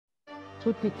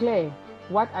to declare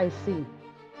what I see.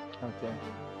 Okay.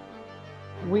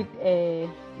 With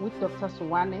Dr.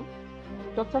 Suwane.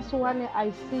 Dr. Suwane,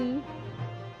 I see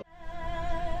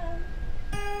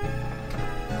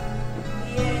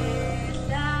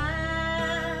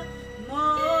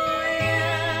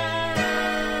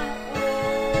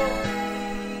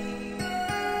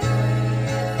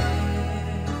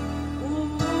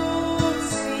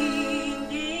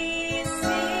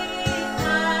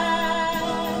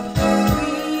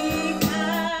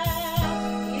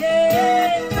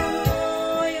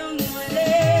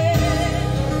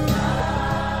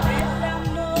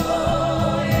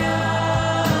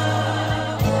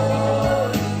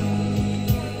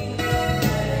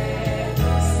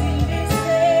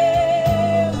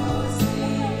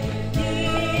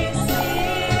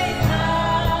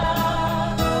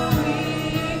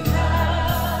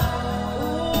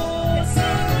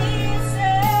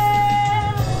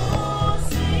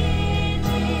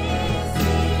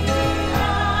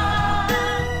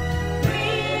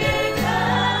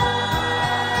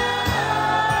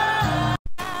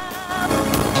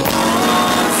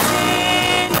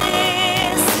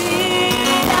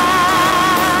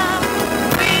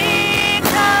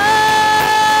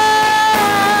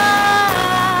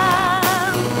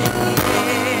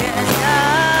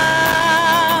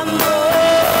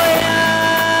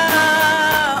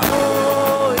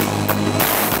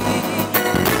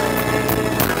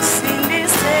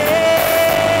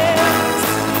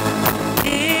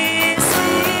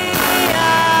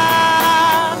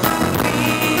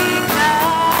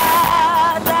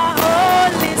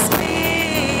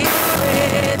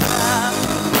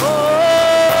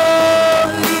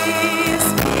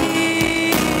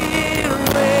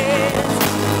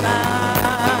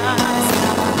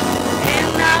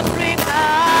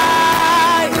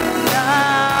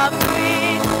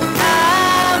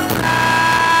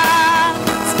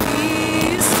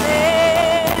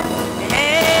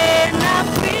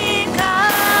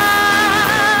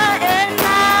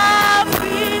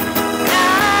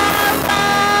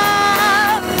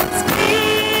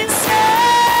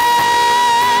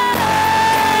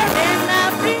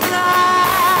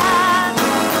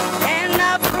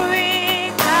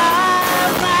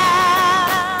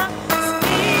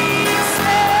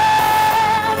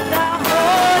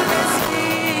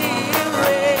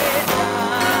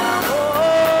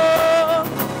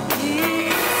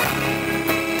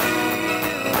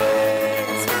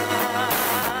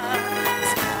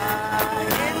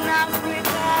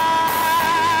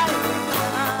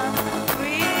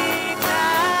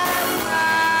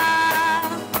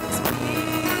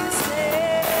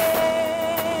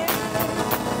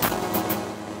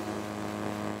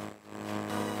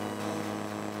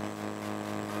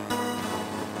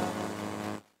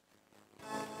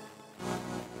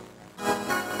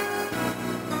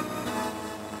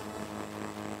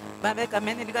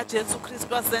Egameni likaJesu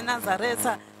Kristu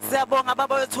waseNazaretha siyabonga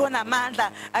baba wethu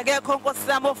onamandla akekho nkosi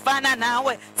yami ofana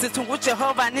nawe sithi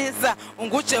unguJehova Nisa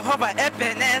unguJehova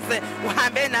Ebeneze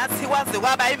uhambe nathi waze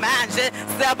kwaba imanje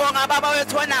siyabonga baba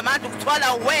wethu onamandla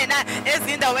ukuthwala wena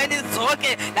ezindaweni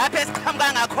zonke lapho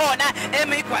esiqhamuka ngakhona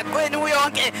emigwaqweni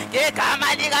yonke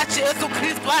ngegama likaJesu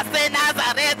Kristu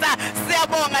waseNazaretha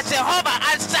siyabonga Jehova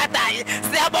Al-Shaddai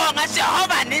siyabonga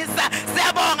Jehova Nisa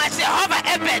siyabonga Jehova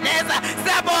Ebeneze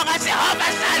siyabonga Jehova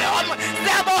Shalom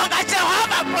siyabonga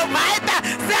Jehova Provider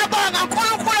siyabonga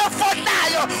uNkulunkulu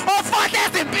ofohlayo ofotha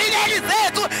ezimpilweni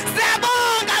zethu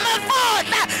siyabonga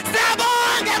mafotha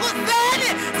siyabonga kuseni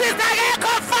sizakekho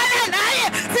ofana naye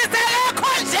sizakekho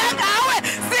njengawe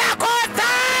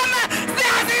siyakhothama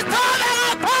siyazithola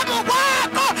ngaphambi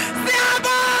kwakho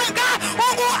siyabonga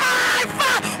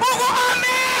ungu-Alpha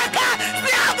ungu-Omega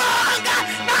siyabonga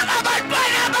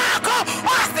nabantwana bakho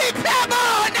osiphe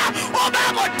bona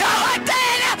ubaba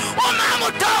udokotela umama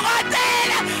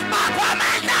udokotela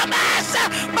bakwamandla amasha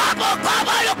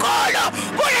babogobo lukhulu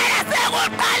kulela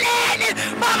sekuqaleni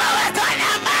baba wethu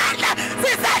onamandla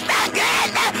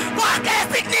sisahlangene konke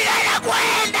sikunikela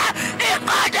kwena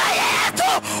iqondo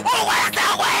yethu ukwenza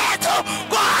kwethu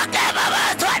konke baba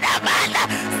wethu onamandla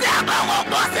siyabonga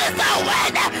ukubusisa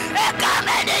wena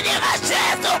egameni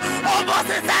likaJesu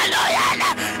ubusisa loyana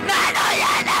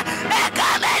naloyana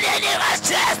egameni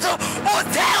likaJesu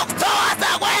uthe ukuthokoza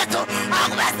kwethu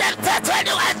akube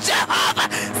semthethweni kaJehova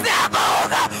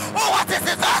siyabonga ukuthi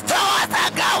sizothokoza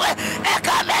ngawe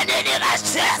egameni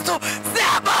likaJesu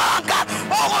siyabonga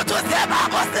ukuthi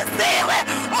uthebabusisiwe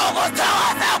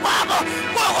ukuthokoza kwabo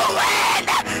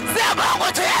kukuwena siyabonga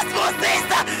ukuthi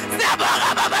uyasibusisa siyabonga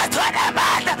baba wethu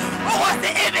onamandla ukuthi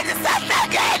imini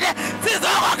sisahlangene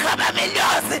sizokwakha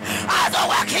amamilyozi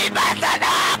azokwakha ibandla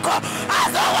lakho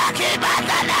azokwakha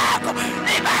ibandla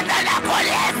lakho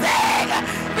liyezeka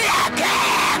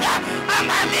liyakheka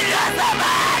amamiliyoni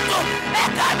abantu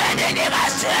egameni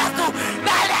likaJesu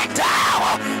ngale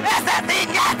ndawo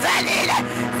esesiyinyathelile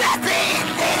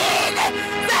sesiyidlile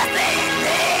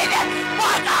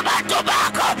bonke abantu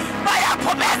bakho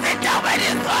bayaphuma ezindaweni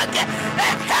zonke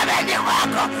emhlabeni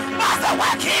wakho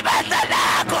bazokwakha ibandla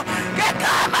lakho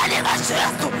ngegama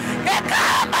likaJesu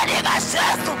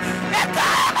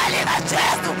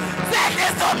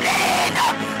sehlisa umlilo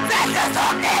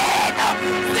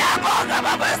siyabonga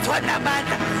baba esithona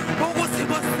amandla ukuthi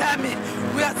Nkosi yami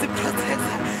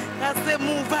uyasiprotecta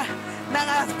ngasemuva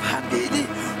nangaphambili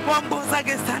wamboza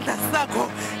ngesandla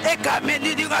sakho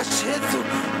egameni likaJesu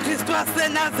Kristu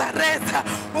waseNazaretha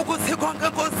ukuthi konke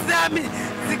Nkosi yami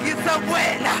sikisa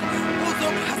wena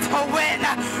uzophathwa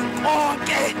wena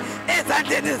konke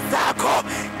ezandleni zakho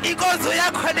inkonzo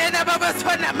yakho lena baba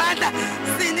esithona amandla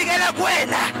sinikela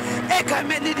kuwena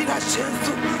egameni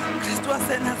likaJesu Kristu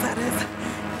waseNazaretha.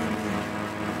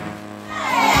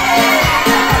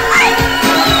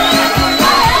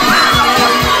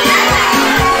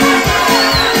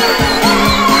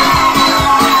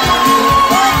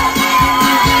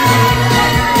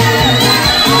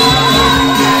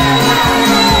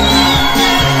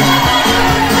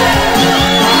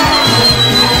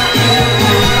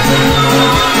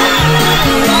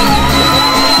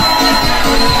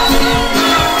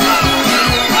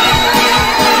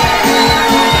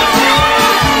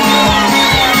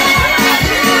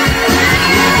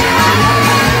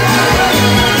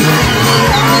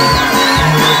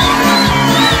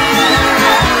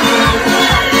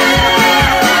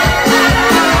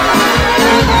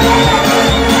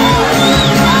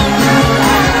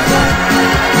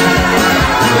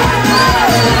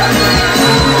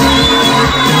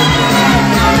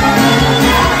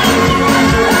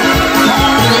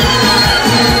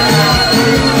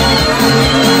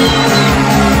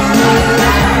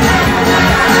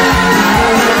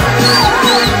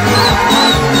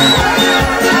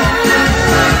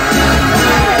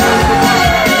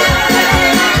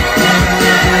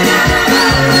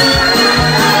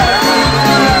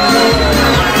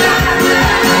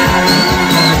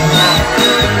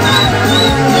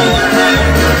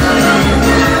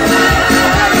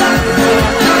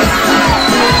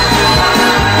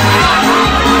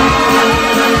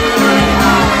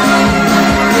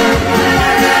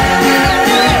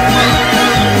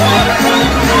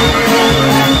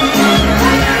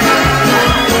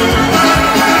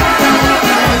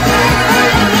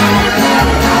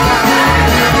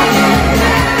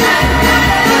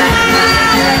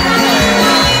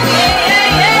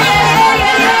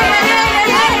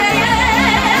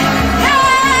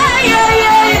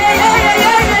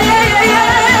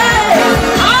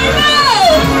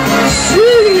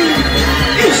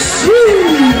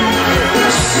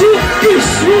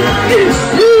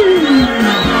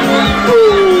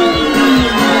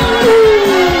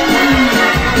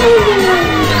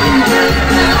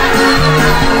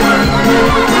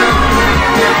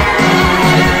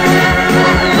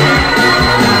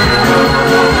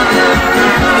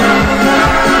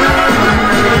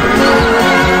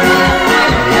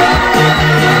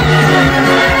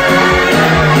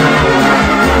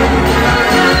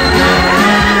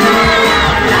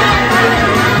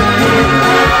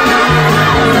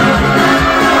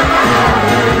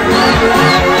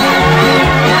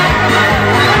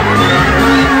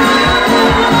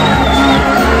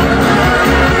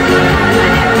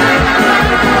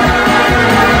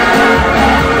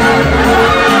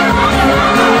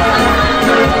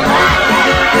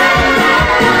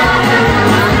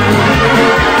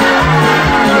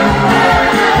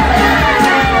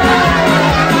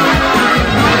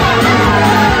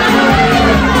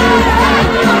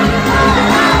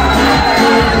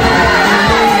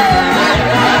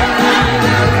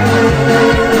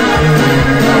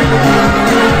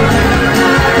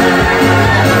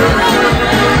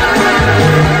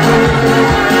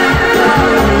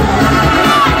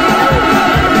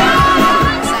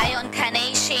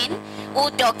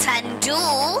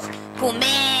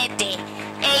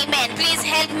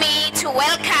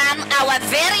 our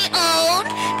very own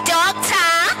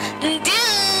Dr. Dube.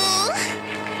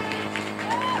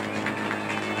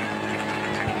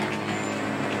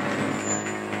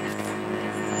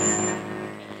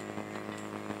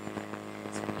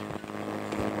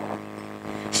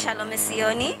 Shalom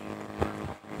Mesioni.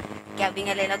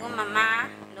 Ngiyabingelela kumama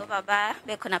nobaba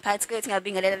bekhona phakathi kwethu,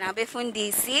 ngiyabingelela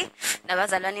nabefundisi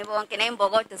nabazalwane bonke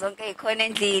nezimbokodo zonke ezikhona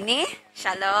endlini.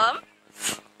 Shalom.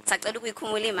 Sacela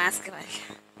ukuyikhumula imask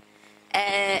kahle.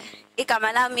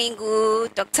 Igama lami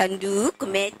Dr. Ndu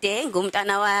Kumete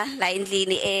ngumntwana wa la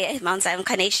endlini Mount Zion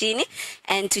Carnation,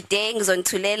 and today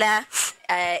ngizonithulela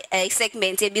a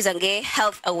segment ebizwa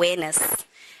nge-health awareness.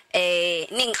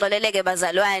 Ningixoleleke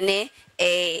bazalwane,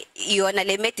 yona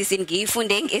le medicine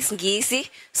ngiyifunde ngesingisi,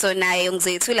 so nayo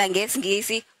ngizoyithula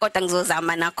ngesingisi, kodwa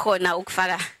ngizozama nakhona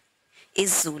ukufaka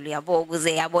isiZulu yabo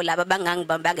ukuze yabo laba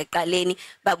bangangibamba ngeqaleni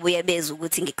babuye bezwe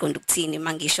ukuthi ngiqonda ukuthini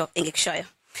mangisho engikushoyo.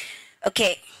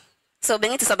 Okay, so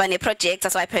bengithi soba ne-project,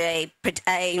 that's why I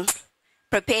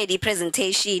prepared the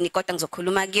presentation kodwa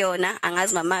ngizokhuluma kuyona.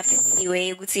 Angazi mamaphi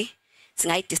anyway ukuthi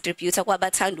singayidistributor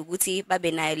kwabathanda ukuthi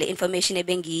babe nayo le information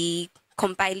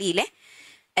ebengiyicompilile.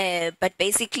 But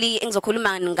basically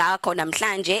engizokhuluma ngakho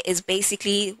namhlanje is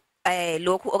basically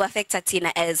lokhu okaffecta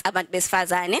thina as abantu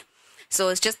besifazane. So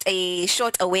it's just a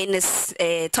short awareness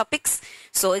topics.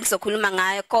 So engizokhuluma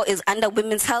ngakho is under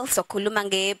women's health. So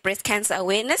khuluma breast cancer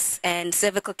awareness and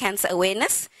cervical cancer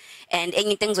awareness, and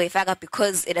anything ngizoyifaka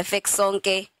because it affects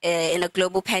sonke in a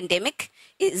global pandemic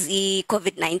is the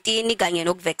COVID-19 kanye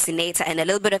nokuvaccinate, and a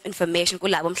little bit of information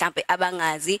kulabo mhlambe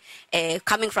abangazi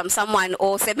coming from someone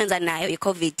or sebenza nayo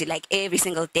i-COVID like every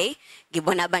single day.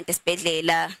 Ngibona abantu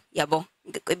esibhedlela yabo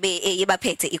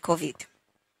yebaphethe i-COVID.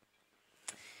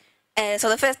 So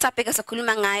the first topic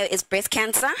is breast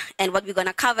cancer, and what we're going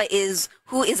to cover is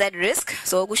who is at risk.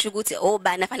 So kusho ukuthi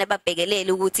obani afanele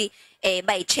babhekelele ukuthi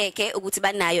bayicheke ukuthi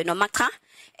banayo noma cha,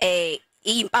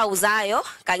 impawu zayo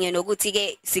kanye nokuthi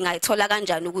ke singayithola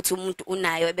kanjani ukuthi umuntu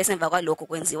unayo bese emva kwalokho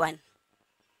kwenziwani.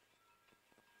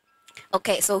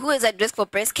 Okay, so who is at risk for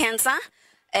breast cancer?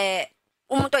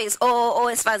 Umuntu is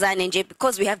owesifazane nje,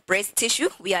 because we have breast tissue,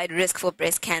 we are at risk for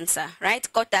breast cancer, right?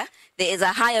 Kodwa there is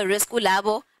a higher risk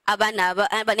kulabo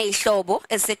abaneyihlobo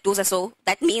eziseduze, so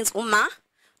that means uma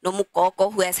noma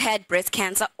ugogo who has had breast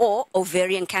cancer or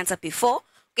ovarian cancer before.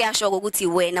 Kuyasho ukuthi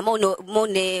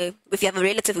wena if you have a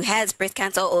relative who has breast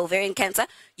cancer or ovarian cancer,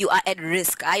 you are at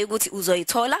risk. Ayi ukuthi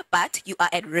uzoyithola, but you are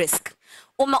at risk.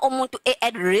 Uma umuntu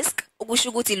at risk,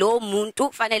 ukusho ukuthi lo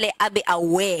muntu fanele abe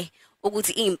aware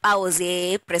ukuthi impawu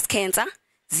ze breast cancer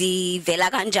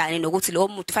zivela kanjani nokuthi lo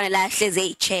muntu fanele ahleze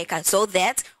eyichecka, so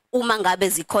that uma ngabe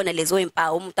zikhona lezo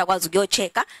impawu umuntu akwazi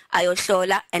ukuyochecka,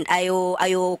 ayohlola and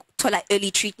ayothola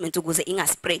early treatment ukuze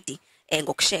ingaspread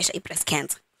ngokusheshsha i-breast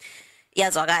cancer.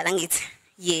 Yazwakala ngithi?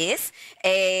 Yes.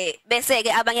 Bese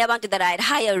ke abanye abantu that are at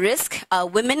higher risk are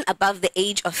women above the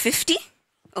age of 50.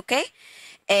 Okay?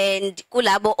 And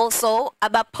kulabo also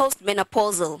aba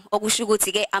postmenopausal, okusho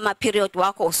ukuthi ke ama period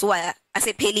wakho usuwa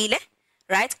asephelile,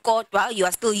 right? Kodwa you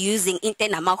are still using into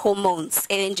nama hormones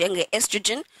njenge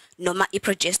estrogen noma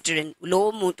iprogesterone.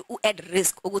 Lo muntu at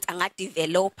risk ukuthi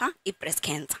angadevelopa i-breast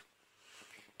cancer.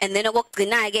 And then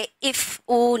okugcina ke if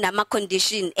unama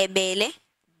condition ebele,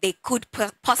 they could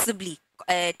possibly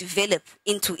develop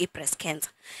into a breast cancer.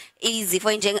 Easy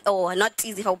for or not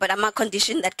easy for, but a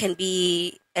condition that can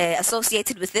be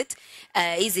associated with it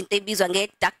is in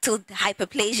ductal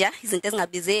hyperplasia, isn't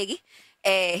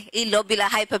lobular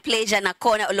hyperplasia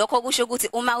nakhona lokho kusho ukuthi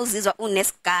uma uzizwa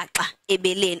unesigaxa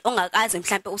ebeleni ongakazi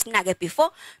mhlambe usinake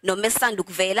before noma esanda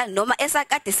ukuvela noma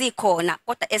esakade sikhona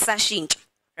kodwa esashintsha,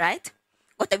 right?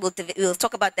 We'll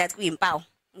talk about that kuyimpawu.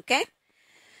 Okay?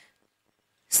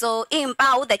 So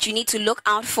impawu that you need to look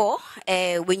out for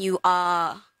when you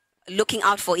are looking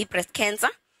out for breast cancer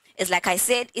is, like I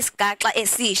said, isigaxa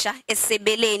esisha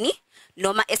esebeleni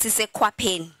noma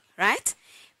esisekhwapheni, right?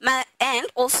 And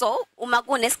also uma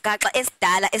kunesigaxa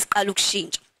esidala esiqala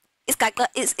ukushintsha. Isigaxa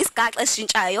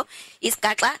esishintshayo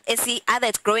isigaxa either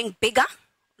it's growing bigger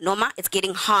noma it's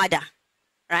getting harder,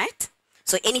 right?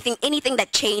 So anything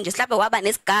that changes, lapho waba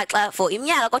nesigaxa for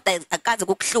iminyaka kodwa akaze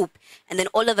kukuhluphe, and then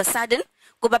all of a sudden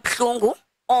kuba buhlungu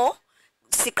or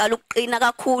siqala ukuqina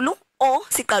kakhulu or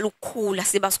siqala ukukhula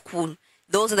siba sikhulu.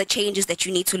 Those are the changes that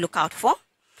you need to look out for.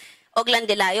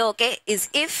 Okulandelayo ke is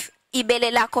if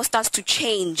ibele lakho starts to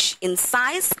change in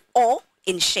size or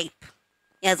in shape.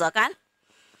 Yazwakala?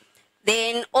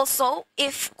 Then also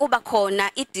if kuba khona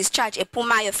discharge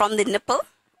ephumayo from the nipple,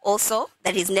 also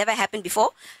that has never happened before.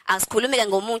 Asikhulumi ke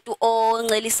ngomuntu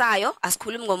oncelisayo,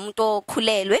 asikhulumi ngomuntu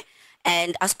okhulelwe,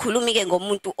 and asikhulumi ke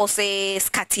ngomuntu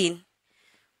osesikhathini,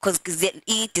 because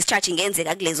i-discharge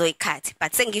ingenzeka kulezo ikhathi.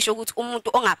 But sengisho ukuthi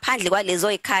umuntu ongaphandle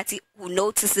kwalezo ikhathi who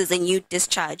notices a new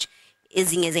discharge,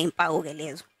 ezinye zempawu ke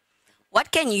lezo.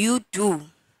 What can you do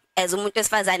as umuntu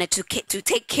wesifazane to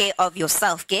take care of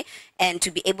yourself, okay, and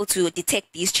to be able to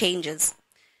detect these changes?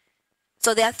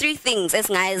 So there are three things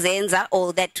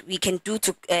or that we can do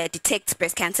to detect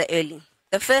breast cancer early.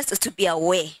 The first is to be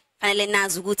aware. Fanele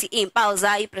nazi ukuthi impawu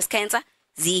zayo breast cancer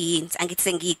ziyini, angithi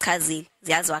sengiyichazile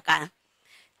ziyazwakala.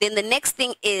 Then the next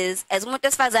thing is, as umuntu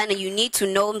wesifazane, you need to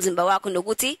know umzimba wakho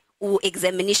nokuthi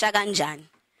u-examinisha kanjani.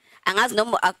 Angazi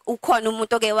noma ukhona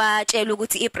umuntu oke watshela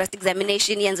ukuthi i-breast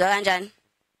examination yenziwa kanjani?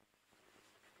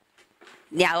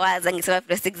 Niyawazi ngisema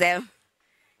breast exam.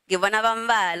 Ngibona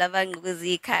abambala abanqgukuza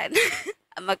ikhanda.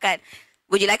 Amakhanda.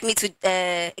 Would you like me to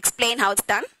explain how it's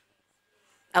done?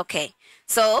 Okay.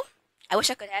 So, I wish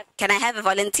I could have, can I have a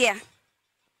volunteer?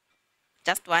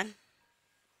 Just one.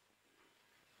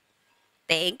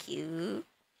 Thank you.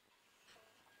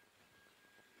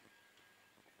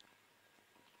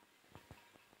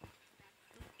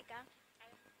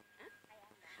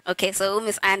 Okay, so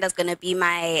Miss Anda's going to be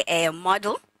my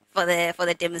model for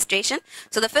the demonstration.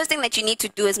 So the first thing that you need to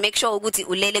do is make sure ukuthi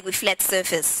ulele with flat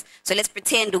surface. So let's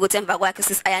pretend ukuthi emva kwakho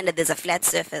sis Ayanda there's a flat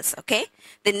surface, okay?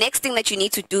 The next thing that you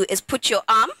need to do is put your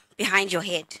arm behind your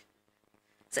head.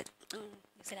 So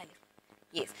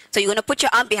yes. So you're going to put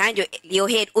your arm behind your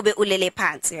head ube ulele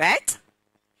phansi, right?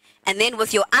 And then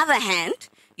with your other hand,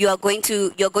 you're going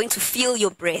to feel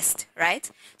your breast, right?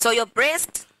 So your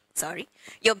breast,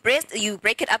 you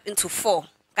break it up into 4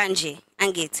 kanje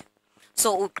angit.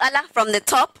 So uqala from the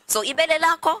top. So ibele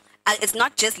lakho it's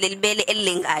not just lelibele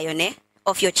elingayo ne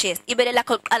of your chest. Ibele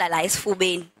lakho uqala la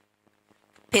esifubeni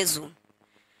phezulu.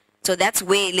 So that's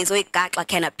where lezo igaxa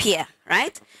can appear,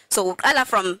 right? So uqala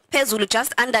from phezulu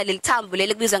just under lelithambo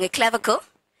lelibizwa ngeclavicle,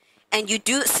 and you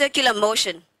do circular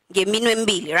motion ngeminwe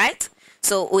embili, right?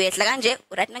 So uyehla kanje,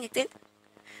 right mangithini?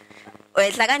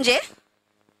 Uyehla kanje.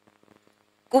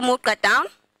 Kumuqa down,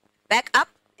 back up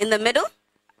in the middle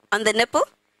on the nipple,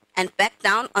 and back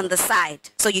down on the side.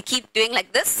 So you keep doing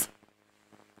like this,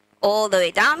 all the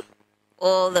way down,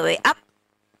 all the way up,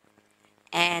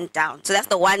 and down. So that's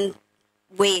the one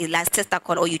way last test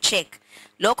or you check.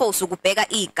 Loko usukubheka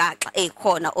igaxa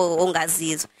ekhona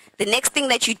ongazizwa. The next thing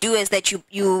that you do is that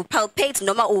you palpate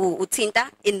noma uthinta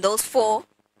in those 4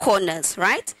 corners,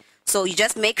 right? So you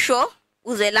just make sure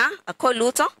uzela akho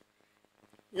lutho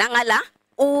nangala.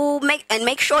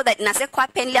 Make sure that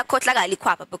nasekhwapheni liyakhohlakala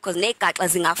ikhwapha, because negaxa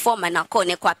zingafoma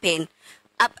nakhona ekhwapheni.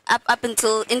 Up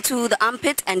until into the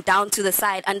armpit and down to the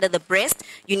side under the breast.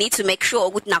 You need to make sure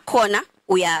ukuthi nakhona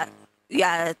uya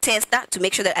testa to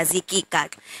make sure that aziki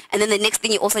igaxa. And then the next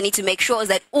thing you also need to make sure is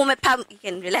that you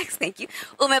can relax, thank you.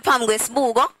 Ume phambi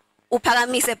kwesibuko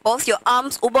uphakamise both your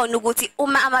arms ubone ukuthi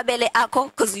uma amabele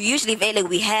akho, because usually vele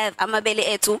we have amabele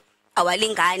ethu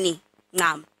awalingani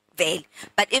ncam.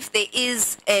 But if there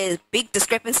is a big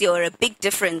discrepancy or a big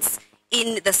difference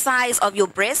in the size of your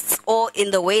breasts or in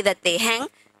the way that they hang,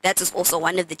 that is also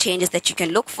one of the changes that you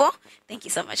can look for. Thank you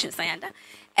so much, Ms. Inanda.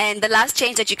 And the last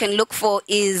change that you can look for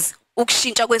is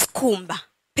ukushintsha kwesikhumba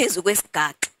phezu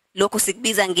kwesigaxa. Lokho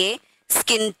sikubiza nge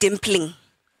skin dimpling.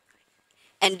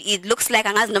 And it looks like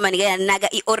angazi noma nike naga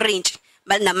i-orange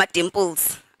balinama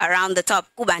dimples around the top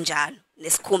kuba njalo.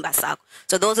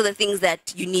 So those are the things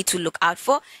that you need to look out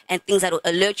for, and things that will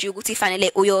alert you ukuthi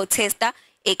fanele uyo testa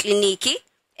ekliniki,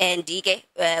 and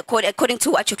according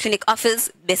to what your clinic offers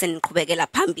bese niqhubekela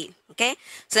phambili. Okay,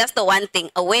 so that's the one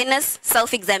thing: awareness,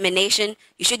 self-examination.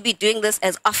 You should be doing this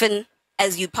as often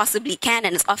as you possibly can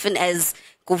and as often as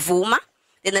kuvuma.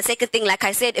 Then the second thing, like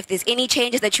I said, if there's any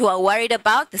changes that you are worried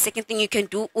about, the second thing you can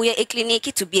do, uya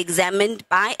ekliniki to be examined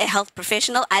by a health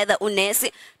professional, either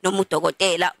unesi noma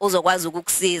udokotela ozokwazi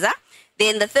ukukusiza.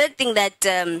 Then the third thing that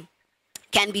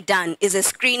can be done is a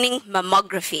screening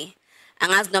mammography.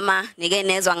 Angazi noma nike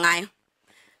nezwa ngayo.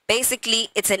 Basically,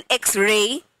 it's an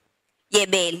X-ray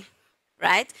yebele,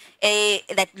 right?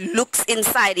 That looks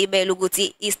inside ibele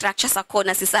ukuthi i-structure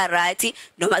sakhona sisa right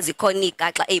noma zikhona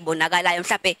igaxa ezibonakalayo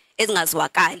mhlawumbe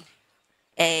ezingazwakali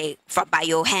by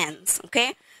your hands,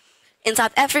 okay? In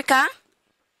South Africa,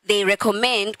 they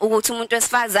recommend ukuthi umuntu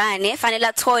wesifazane fanele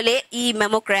athole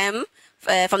i-mammogram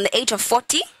from the age of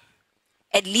 40,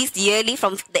 at least yearly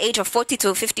from the age of 40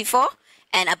 to 54,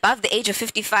 and above the age of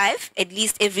 55, at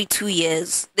least every 2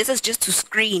 years. This is just to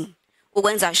screen.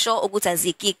 Ukwenza sure ukuthi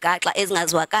azikho igaxa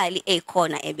ezingazwakali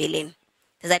ekhona ebeleni.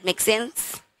 Does that make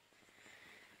sense?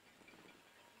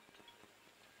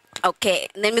 Okay,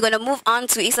 then we're going to move on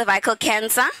to cervical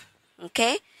cancer.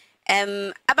 Okay,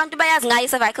 abantu bayazi ngayo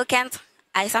cervical cancer.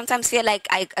 I sometimes feel like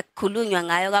akhulunywa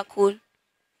ngayo kakhulu.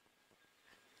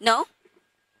 No?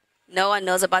 No one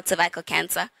knows about cervical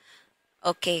cancer.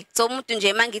 Okay, so umuntu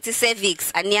nje mangithi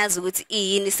cervix aniyazi ukuthi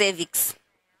iyini cervix.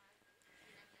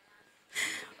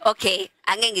 Okay,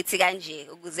 angeke ngithi kanje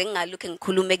ukuze ngingaluke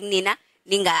ngikhulume kunina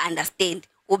ninga understand.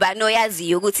 Ubani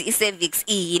oyaziyo ukuthi i-cervix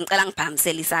iyini? Qala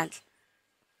ngiphakamisela isandla.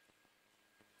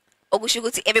 Okusho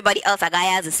ukuthi everybody else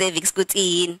akayazi i-cervix ukuthi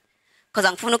iyini. Because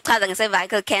angifuna ukuchaza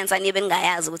nge-cervical cancer nibe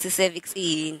ningayazi ukuthi i-cervix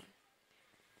iyini.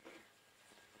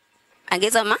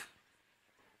 Angizwa ma?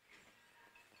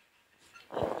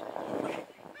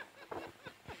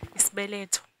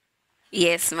 Isibeletho.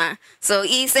 Yes ma. So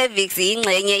i-cervix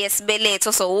ingxenye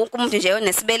yesibeletho, so wonke umuntu nje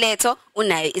onesibeletho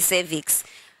unayo i-cervix.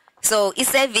 So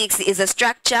i-cervix is a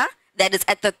structure that is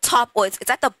at the top, or it's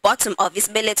at the bottom of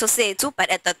isibeletho sethu, but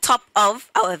at the top of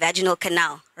our vaginal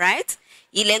canal, right?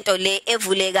 Yilento le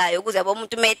evulekayo ukuze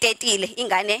umuntu metetile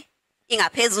ingane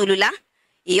ingaphezulu la,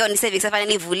 iyona i-cervix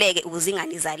efanele ivuleke ukuze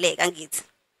ingane izaleke angithi.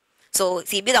 So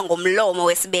siyibiza ngomlomo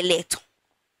wesibeletho.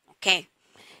 Okay.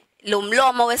 Lo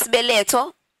mlomo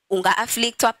wesibeletho unga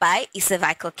afflictwa by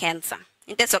cervical cancer.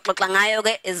 Into esizoxoxa ngayo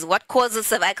ke is what causes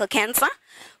cervical cancer,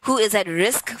 who is at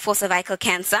risk for cervical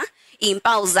cancer,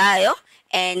 impawu zayo,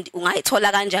 and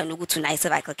ungayithola kanjani ukuthi una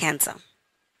cervical cancer.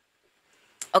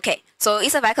 Okay, so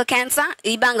cervical cancer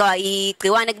ibangwa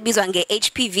igciwane kubizwa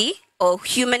nge-HPV or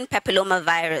human papilloma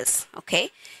virus.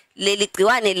 Okay, leli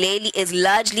gciwane leli is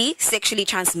largely sexually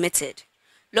transmitted.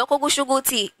 Lokho kusho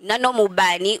ukuthi nanoma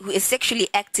ubani who is sexually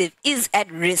active is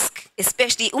at risk,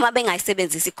 especially uma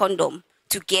bengayisebenzisi condom,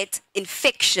 to get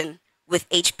infection with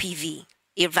HPV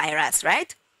virus,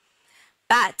 right?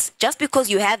 But just because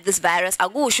you have this virus,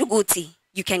 akusho ukuthi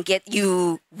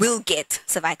you will get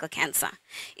cervical cancer.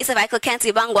 Cervical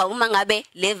cancer ibangwa uma ngabe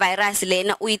le virus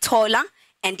lena uyithola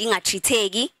and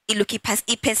ingatreateki iloku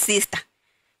ipersista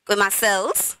kwema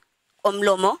cells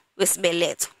omlomo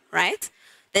wesibeletho, right?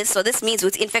 So this means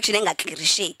with infection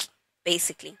engaclearisheki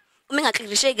basically. Uma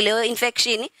ingaclearisheki leyo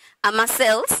infection, ama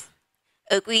cells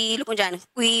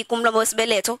kumlomo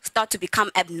wesibeletho start to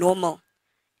become abnormal,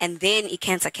 and then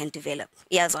cancer can develop.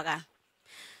 Iyazwakala.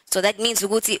 So that means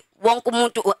ukuthi wonke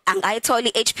umuntu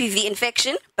angayithola HPV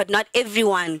infection, but not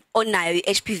everyone onayo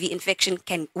HPV infection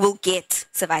will get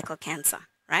cervical cancer,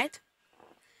 right?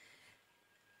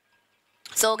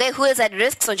 So okay, who is at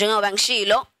risk? So njengoba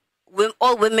ngishilo,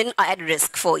 all women are at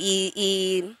risk for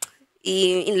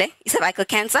cervical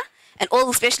cancer, and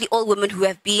especially all women who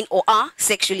have been or are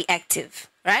sexually active,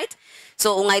 right?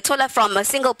 So ungayithola from a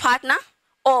single partner,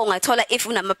 or ungayithola if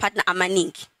unama partner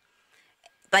amaningi.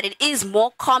 But it is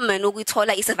more common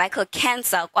ukuthola cervical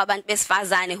cancer kwabantu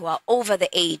besifazane who are over the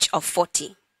age of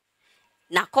 40.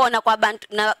 Nakhona kwabantu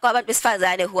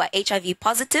besifazane who are HIV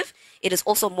positive, it is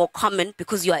also more common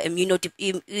because your immune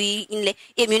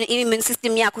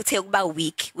system yakho uthe ukuba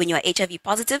weak when you are HIV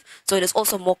positive, so it is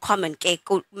also more common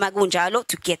magunjalo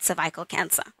to get cervical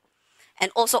cancer. And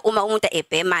also uma umuntu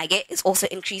ebhema ke, it also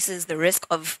increases the risk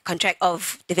of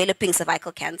developing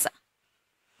cervical cancer.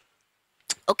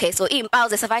 Okay, so impawu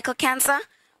ze cervical cancer.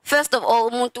 First of all,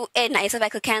 umuntu ena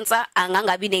cervical cancer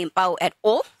angangabi nempawu at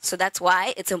all. So that's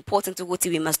why it's important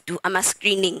ukuthi we must do ama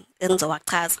screening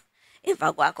engizowachaza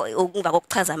emva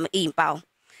kokuchaza impawu.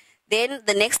 Then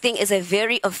the next thing is a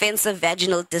very offensive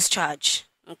vaginal discharge.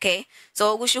 Okay?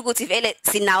 So kusho ukuthi vele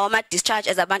sinawo ama discharge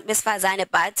as abantu besifazane,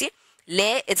 but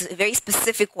it's a very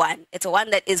specific one. It's a one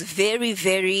that is very,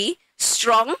 very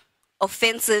strong,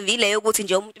 offensive. Ile ukuthi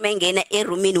nje umuntu mengena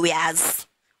erumini uyazi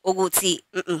ukuthi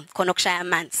khona okushaya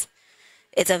amanzi.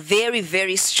 It's a very,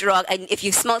 very strong, and if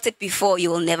you've smelt it before, you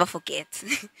will never forget.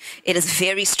 It is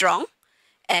very strong,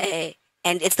 and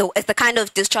it's the kind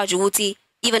of discharge ukuthi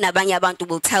even abanye abantu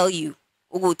will tell you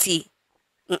ukuthi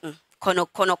khona.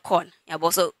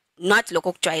 Yabo, so not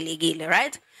lokho kujwayelekile,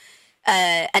 right?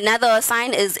 Another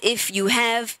sign is if you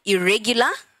have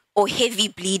irregular or heavy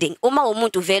bleeding. Uma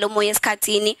umuntu vele umoya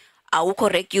esikhathini awukho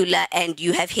regular and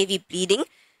you have heavy bleeding,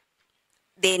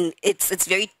 then it's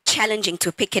very challenging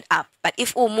to pick it up. But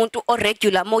if umuntu o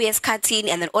regular moya esikhathini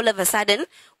and then all of a sudden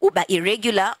uba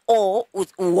irregular or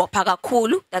uwopha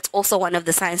kakhulu, that's also one of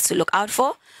the signs to look out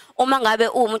for. Uma ngabe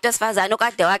umuntu esifazane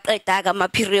okade waqeda ama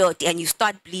period and you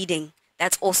start bleeding,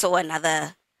 that's also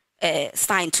another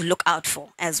sign to look out for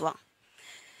as well.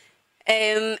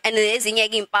 And ezinye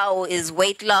impawu is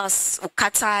weight loss,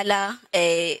 ukhathala,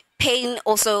 pain.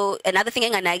 Also, another thing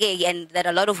and that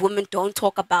a lot of women don't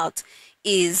talk about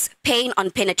is pain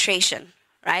on penetration,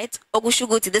 right?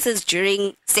 Okushuguti, this is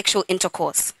during sexual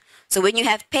intercourse. So when you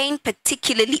have pain,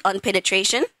 particularly on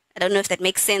penetration, I don't know if that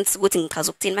makes sense.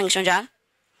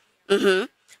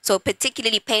 So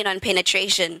particularly pain on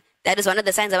penetration, that is one of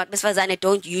the signs that besifazane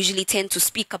don't usually tend to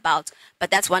speak about,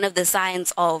 but that's one of the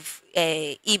signs of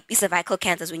cervical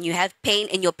cancers, when you have pain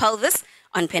in your pelvis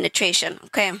on penetration,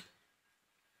 okay?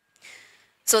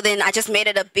 So then I just made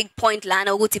it a big point,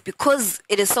 Lana, because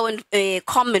it is so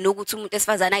common ukuthi umuntu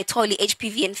esifazane ayithole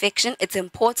HPV infection, it's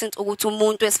important ukuthi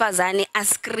umuntu esifazane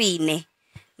ascreen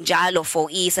njalo for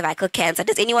cervical cancer.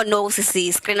 Does anyone know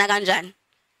sisi screen kanjani?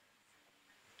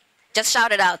 Just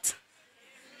shout it out.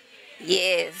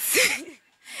 Yes.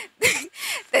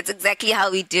 That's exactly how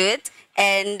we do it.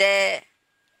 And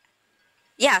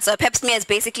yeah, so a pap smear is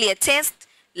basically a test.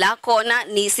 La khona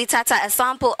nisithatha a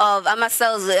sample of ama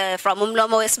cells from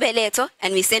umlomo wesibeletho,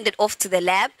 and we send it off to the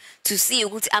lab to see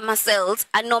ukuthi ama cells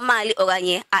are normal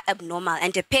okanye are abnormal,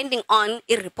 and depending on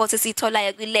i-report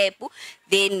esitholayo kwi-lab,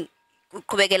 then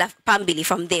kuqhubekela phambili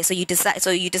from there. So you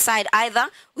decide either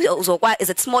is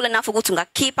it small enough ukuthi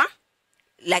ungakhipha,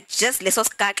 like just leso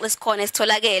sigaxa esikhona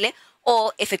esitholakele,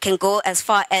 or if it can go as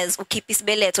far as ukhipha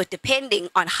isibeletho, depending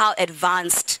on how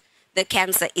advanced the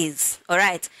cancer is. All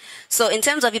right. So in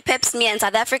terms of a pap smear in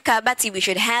South Africa, Bati, we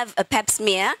should have a pap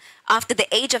smear after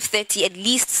the age of 30 at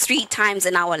least 3 times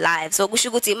in our lives. So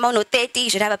mono 30, you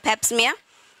should have a pap smear.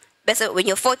 Better when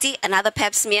you're 40, another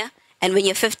pap smear, and when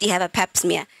you're 50, have a pap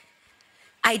smear.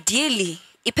 Ideally,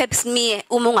 a pap smear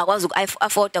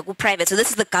afford to go private. So this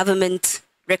is the government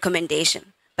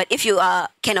recommendation. But if you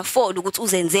can afford,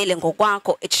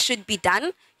 it should be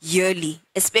done yearly,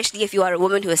 especially if you are a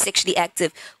woman who is sexually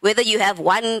active. Whether you have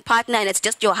one partner and it's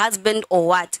just your husband or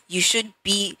what, you should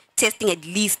be testing at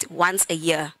least once a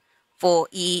year for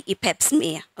a pap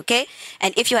smear, okay?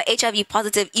 And if you are HIV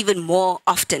positive, even more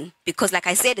often, because like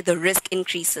I said, the risk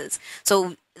increases.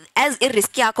 So as the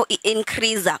risk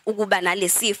increases,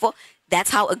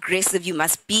 that's how aggressive you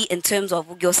must be in terms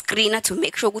of your screener to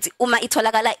make sure that uma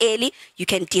itholakala early, you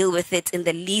can deal with it in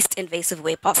the least invasive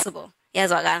way possible.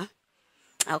 Yes,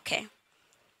 okay.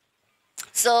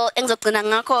 So,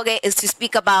 is to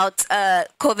speak about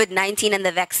COVID-19 and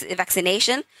the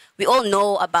vaccination. We all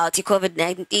know about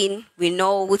COVID-19. We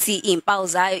know what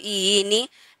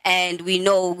and we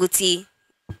know what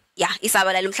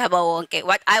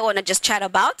I want to just chat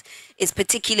about is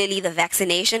particularly the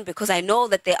vaccination, because I know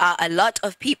that there are a lot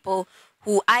of people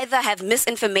who either have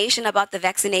misinformation about the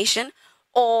vaccination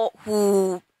or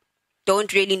who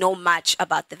don't really know much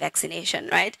about the vaccination,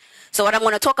 right? So what I'm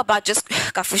going to talk about just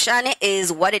kafushane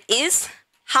is what it is,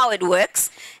 how it works,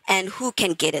 and who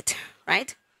can get it,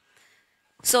 right?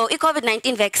 So a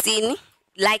COVID-19 vaccine,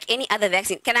 like any other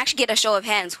vaccine, can I actually get a show of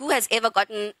hands? Who has ever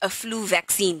gotten a flu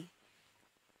vaccine?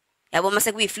 Yeah,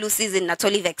 flu season,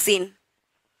 Natoli vaccine.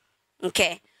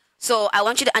 Okay. So I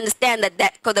want you to understand that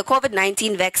the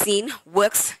COVID-19 vaccine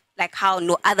works like how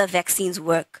no other vaccines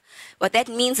work. What that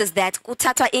means is that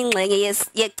kuthathwa ingxenye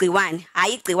yegciwane,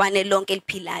 hayi igciwane lonke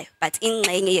eliphilayo, but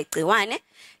ingxenye yegciwane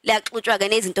laxutshwa ke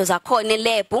nezinto zakhona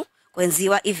elab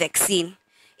kwenziwa ivaccine.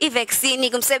 Ivaccine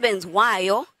kumsebenzi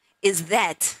wayo is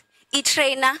that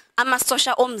itrainer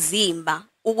amasosha omzimba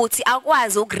ukuthi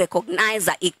akwazi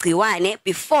ukurecognize igciwane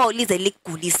before lize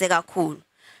ligulise kakhulu,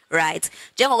 right?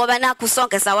 Njengoba nakho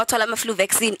sonke sawathola ama flu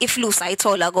vaccine, iflu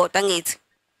sayithola kodwa ngithi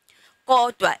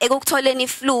kodwa ekukutholeni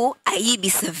flu ayibi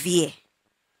severe,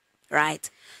 right?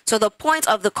 So the point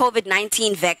of the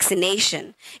COVID-19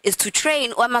 vaccination is to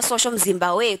train amasosha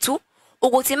omzimba wethu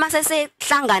ukuthi mase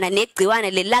sehlangana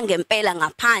negciwane lelangempela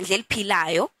ngaphandle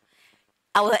eliphilayo,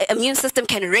 our immune system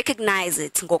can recognize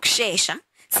it ngokusheshsha.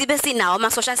 Sibe sinawo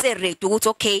amasosha se-ready ukuthi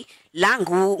okay, la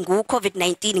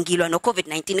ngu-COVID-19 ngilwa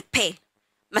no-COVID-19 kuphela.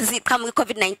 Mase siqhamuka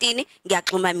i-COVID-19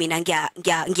 ngiyaxhuma mina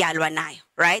ngiyalwa nayo,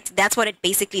 right? That's what it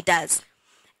basically does.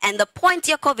 And the point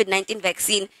here, COVID-19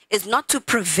 vaccine is not to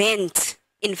prevent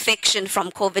infection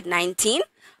from COVID-19,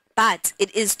 but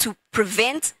it is to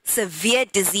prevent severe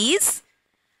disease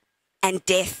and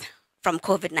death from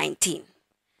COVID-19.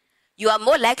 You are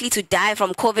more likely to die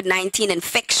from COVID-19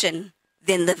 infection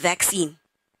than the vaccine.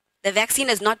 The vaccine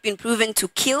has not been proven to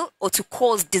kill or to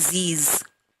cause disease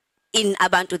in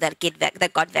abantu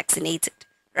that got vaccinated,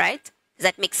 right? Does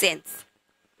that make sense?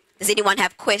 Does anyone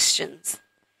have questions?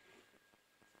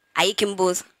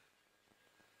 Aikimbuz?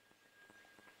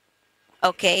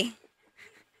 Okay.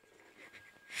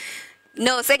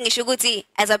 No, Shuguti,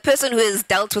 as a person who has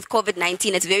dealt with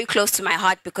COVID-19, it's very close to my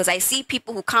heart because I see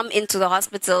people who come into the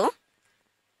hospital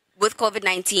with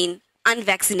COVID-19,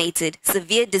 unvaccinated,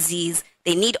 severe disease,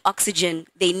 they need oxygen,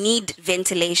 they need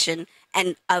ventilation,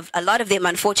 and a lot of them,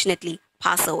 unfortunately,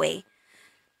 pass away.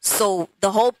 So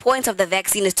the whole point of the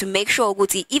vaccine is to make sure,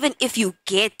 Guti, even if you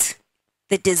get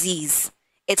the disease,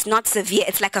 it's not severe,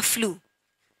 it's like a flu.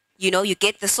 You know, you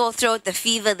get the sore throat, the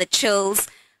fever, the chills,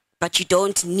 but you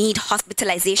don't need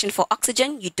hospitalization for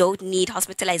oxygen. You don't need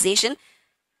hospitalization.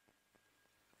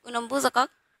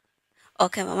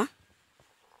 Okay, Mama.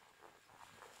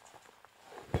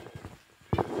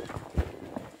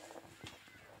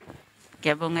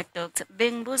 Ngiyabonga doctor.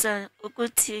 Bengibuza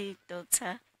ukuthi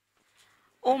doctor,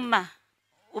 uma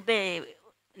ube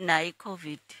na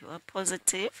COVID, you are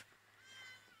positive.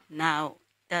 Now,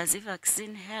 does the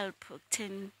vaccine help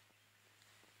obtain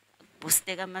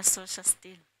boostega masosha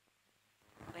still?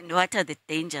 And what are the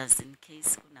dangers in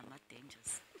case kunama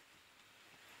dangers?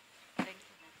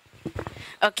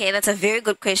 Okay, that's a very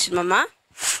good question, Mama.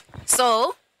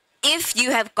 So, if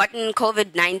you have gotten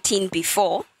COVID-19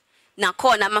 before,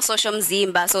 nakhona ama-social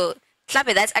mzimba, so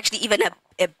that's actually even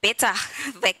a better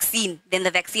vaccine than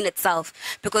the vaccine itself,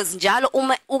 because njalo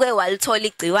uma uke walithola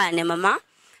igciwane, Mama,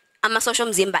 ama-social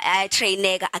mzimba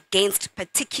ayatraineka against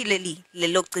particularly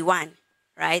lelo gciwane,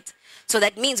 right? So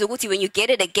that means ukuthi when you get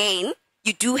it again,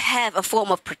 you do have a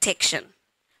form of protection.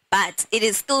 But it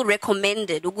is still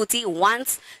recommended ukuthi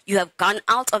once you have gone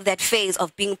out of that phase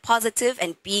of being positive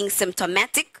and being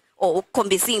symptomatic or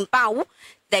ukhombisa impawu,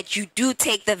 that you do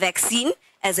take the vaccine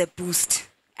as a boost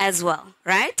as well,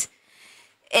 right?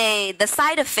 The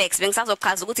side effects,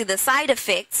 the side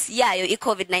effects, yeah, your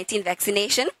COVID-19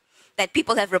 vaccination that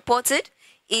people have reported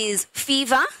is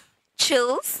fever,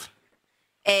 chills,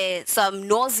 some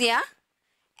nausea,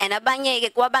 and abanye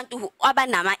kwabantu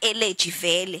abanama allergy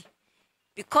vele.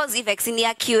 Because the vaccine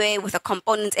yakhiwe with a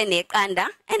component enekanda,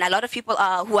 and a lot of people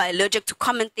who are allergic to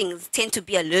common things tend to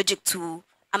be allergic to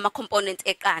a component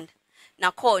ekanda.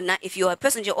 Now, if you're a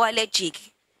person who is allergic,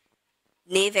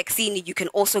 ne vaccine, you can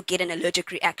also get an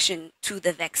allergic reaction to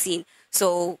the vaccine.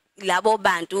 So, labo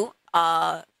bantu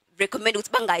recommend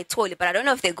utbanga, but I don't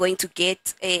know if they're going to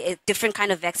get a different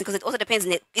kind of vaccine, because it also depends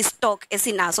on the stock.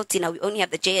 We only have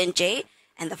the J&J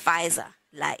and the Pfizer.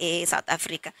 South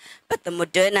Africa, but the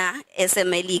Moderna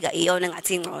SMA Liga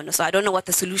so I don't know what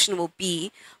the solution will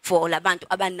be for labantu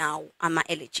abanao ama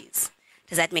allergies.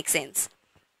 Does that make sense?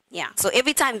 Yeah. So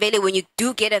every time when you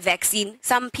do get a vaccine,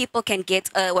 some people can get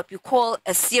what we call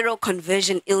a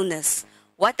seroconversion illness.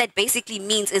 What that basically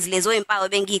means is lezo impawu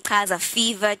bengichaza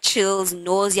fever, chills,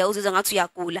 nausea,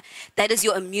 that is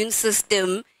your immune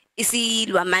system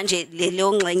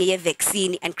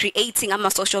vaccine and creating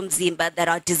ama-social mzimba that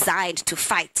are designed to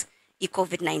fight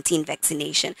COVID-19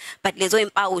 vaccination. But lezo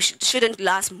impawu shouldn't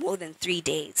last more than 3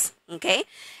 days. Okay?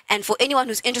 And for anyone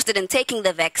who's interested in taking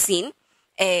the vaccine,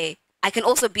 I can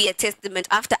also be a testament.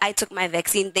 After I took my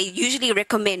vaccine, they usually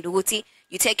recommend you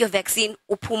take your vaccine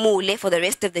upumule for the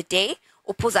rest of the day,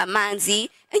 upuza manzi,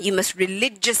 and you must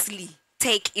religiously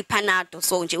take ipanado.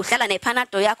 So uhlala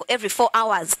nepanado yako every 4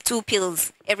 hours, 2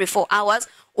 pills every 4 hours,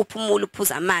 upumula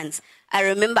uphuza amanzi. I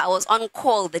remember I was on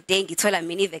call the day ngithola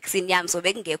mini vaccine yami, so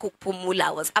bekungekho ukupumula.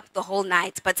 I was up the whole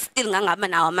night, but still ngangaba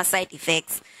nawo ama side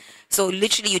effects. So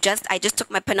literally I just took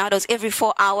my panados every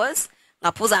 4 hours,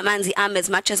 ngaphuza amanzi as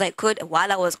much as I could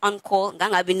while I was on call,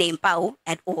 ngangabi nempawu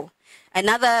at all.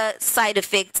 Another side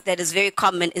effect that is very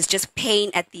common is just pain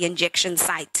at the injection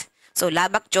site. So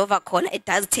labak jova corner, it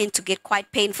does tend to get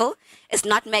quite painful. It's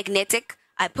not magnetic.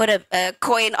 I put a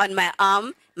coin on my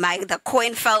arm. The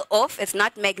coin fell off. It's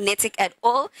not magnetic at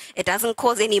all. It doesn't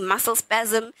cause any muscle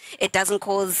spasm. It doesn't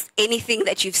cause anything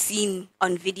that you've seen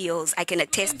on videos. I can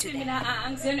attest to that.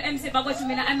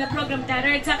 I'm a program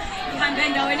director.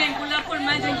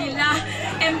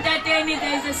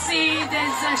 There's a seed,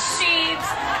 there's a sheep.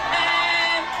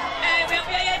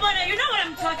 You know what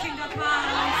I'm talking about.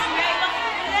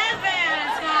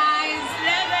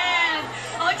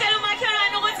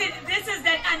 This is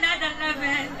another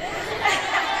level.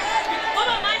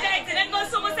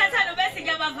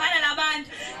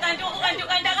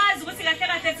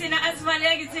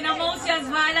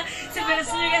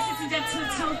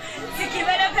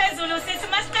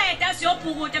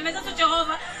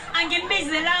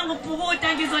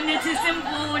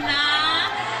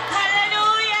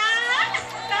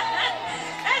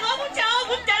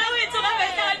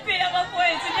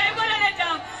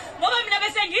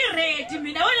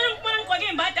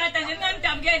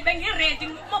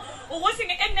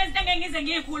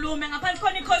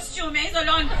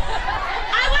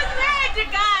 I was ready,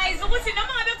 guys.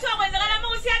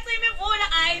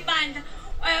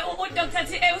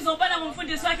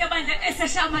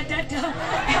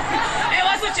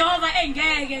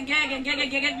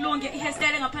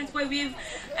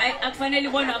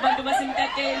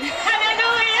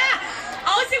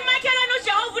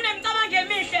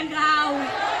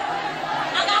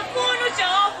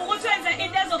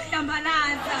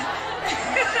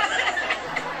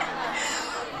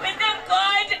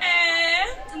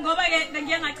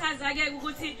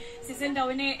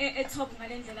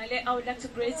 I would like to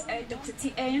greet Dr.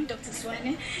 T.A. Dr.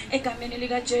 Swane,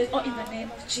 or in the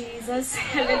name of Jesus.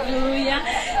 Hallelujah.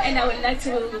 And I would like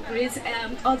to greet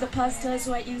all the pastors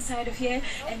who are inside of here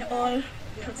and all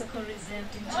protocol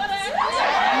reserved in Jesus' name.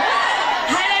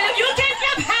 Hallelujah. You can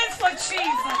clap hands for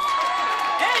Jesus.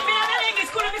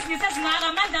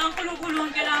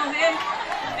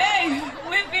 Hey,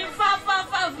 we've been far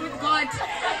with God.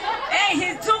 Hey,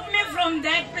 He took me from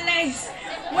that place. days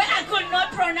where I could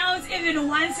not pronounce even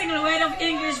one single word of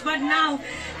English, but now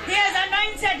He has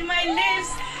anointed my lips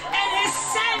and He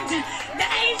sent the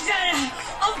angel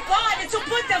of God to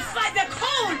put the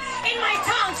coal in my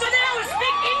tongue so that I will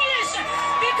speak English,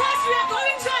 because we are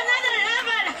going to another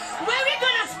level where we're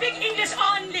going to speak English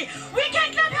only. We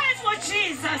can clap hands for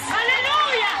Jesus.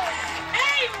 Hallelujah.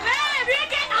 Amen.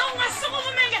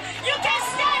 You can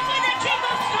stand for the King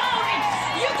of Glory.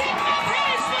 You can clap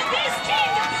hands for this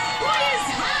King who is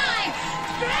high.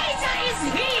 Greater is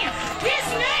He. His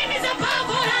name is above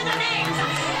all other names.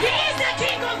 He is the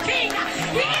King of Kings.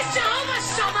 He is Jehovah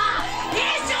Shammah. He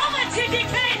is Jehovah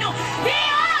Tidikenu. He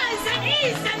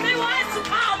is and there was to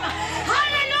come.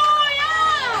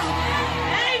 Hallelujah.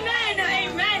 Amen.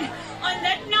 Amen. On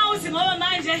that note, ngoba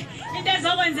manje into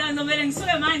ezokwenza ngizomela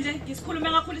ngisuke manje ngisikhulume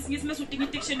kakhulu isingisi mase udinga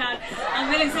i-dictionary.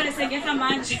 Angivele ngisale sengehla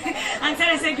manje.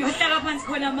 Angisale sengiyohlala phansi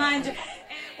khona manje.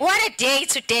 What a day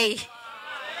today.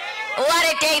 What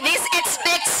a day. This is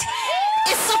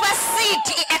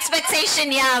supersede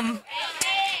expectation yam.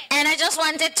 And I just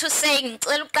wanted to say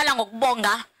ngicela uqala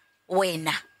ngokubonga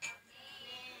wena.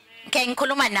 Okay,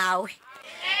 ngikhuluma nawe.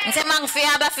 Ngithe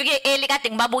mangifika abafike early kade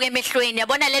ngibabuka emehlweni.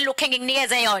 Yabona le look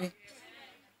engikunikeze yona.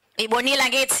 Ibonile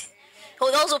ngithi.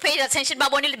 For those who paid attention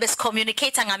babonile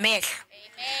besicommunicate ngamehlo.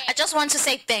 I just want to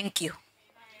say thank you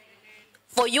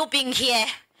for you being here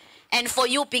and for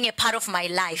you being a part of my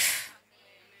life.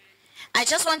 I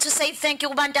just want to say thank you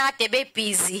kubantu kade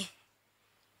bebusy.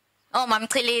 Oh Mama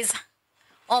Mchiliza.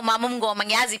 Oh Mama Mngoma,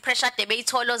 ngiyazi pressure kade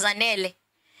beyithola ozanele.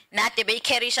 Nade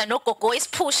beyikherisha nogogo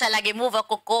isiphusha la ngemuva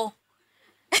gogo.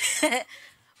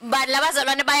 But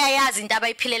labazalwane bayayazi into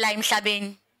abayiphilela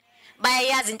emhlabeni.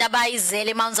 Bayayazi into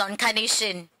abayizele Mount Zion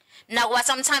Carnation. Nakuba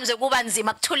sometimes kuba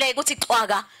nzima kuthuleka ukuthi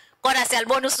xwaka. Kodwa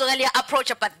siyalibona usuku liya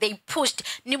approach but they pushed.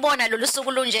 Nibona lolu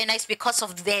suku lunjena is because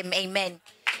of them. Amen.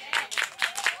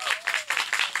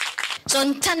 So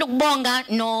ngithanda ukubonga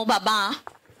no baba.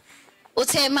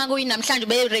 Uthe makuyi namhlanje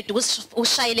be ready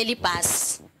ushayelela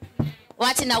ibhasi.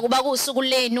 Wathi nakuba kusuku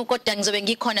lenu kodwa ngizobe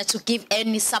ngikhona to give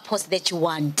any support that you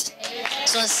want.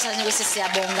 So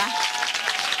siyabonga.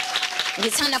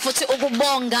 Ngithanda futhi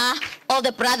ukubonga all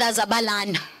the brothers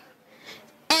abalana.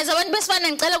 Abantu besifana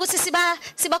ngicela ukuthi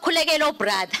sibakhulekele o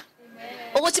brother.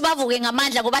 Ukuthi bavuke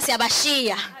ngamandla ngoba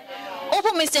siyabashiya.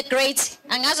 Uphu Mr Great,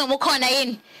 angazi uma ukhona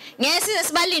yini. Ngeke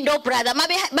sibalinde o brother,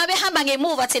 babehamba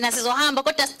ngemuva thina sizohamba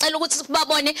kodwa sicela ukuthi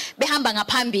sibabone behamba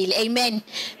ngaphambili. Amen.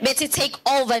 Bethi take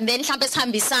over and then mhlawumbe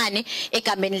sihambisane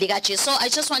egameni lika Jesu. So I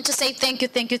just want to say thank you.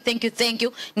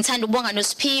 Ngithanda ukubonga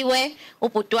noSiphiwe,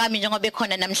 ubhuti wami njengoba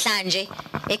ekhona namhlanje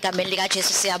egameni lika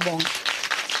Jesu siyabonga.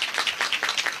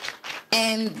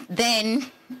 And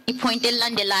then ipoint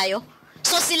elandelayo.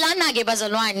 So silana ke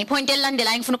bazalwane, ipoint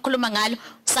elandelayo ngifuna ukukhuluma ngalo.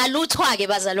 Saluthwa ke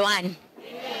bazalwane.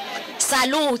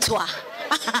 Saluthwa.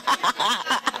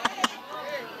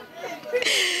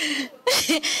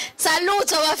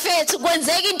 Saluthwa bafethu,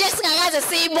 kwenzeka into esingakaze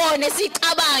siyibone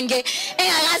sicabange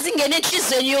engakazi ingene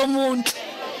enhlizweni yomuntu.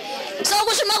 So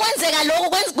kusho uma kwenzeka lokho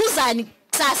kwenza kuzani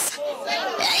kusasa.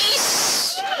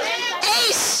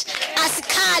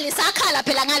 Asikhali sakhala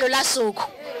phela ngalo lasuku.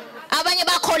 Abanye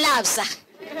bakholapsa,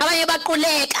 abanye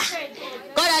baquleka.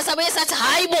 Kodwa sabuye sathi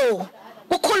hayibo,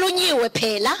 ukhulunyiwe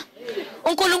phela.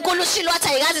 uNkulunkulu ushilo wathi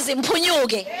ayikazi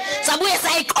zimphunyuke. Sabuye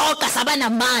sayiqoqa saba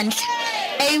namandla.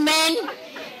 Amen.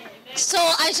 So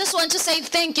I just want to say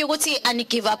thank you ukuthi ani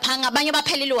give up hanga abanye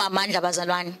baphelile amandla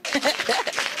bazalwane.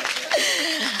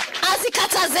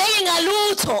 Asikhathazeki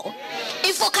ngalutho.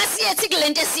 Ifocus yethu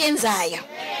kulento esiyenzayo.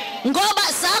 Ngoba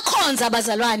sakhonza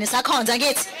abazalwane, sakhonza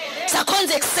ngithi.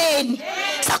 Sakhonza ekseni.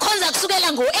 Sakhonza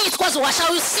kusukela ngo8 kwaze washa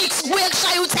u6 kuye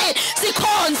kushaya u10.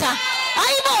 Sikhonza.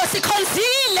 Hayibo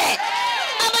sikhonzile.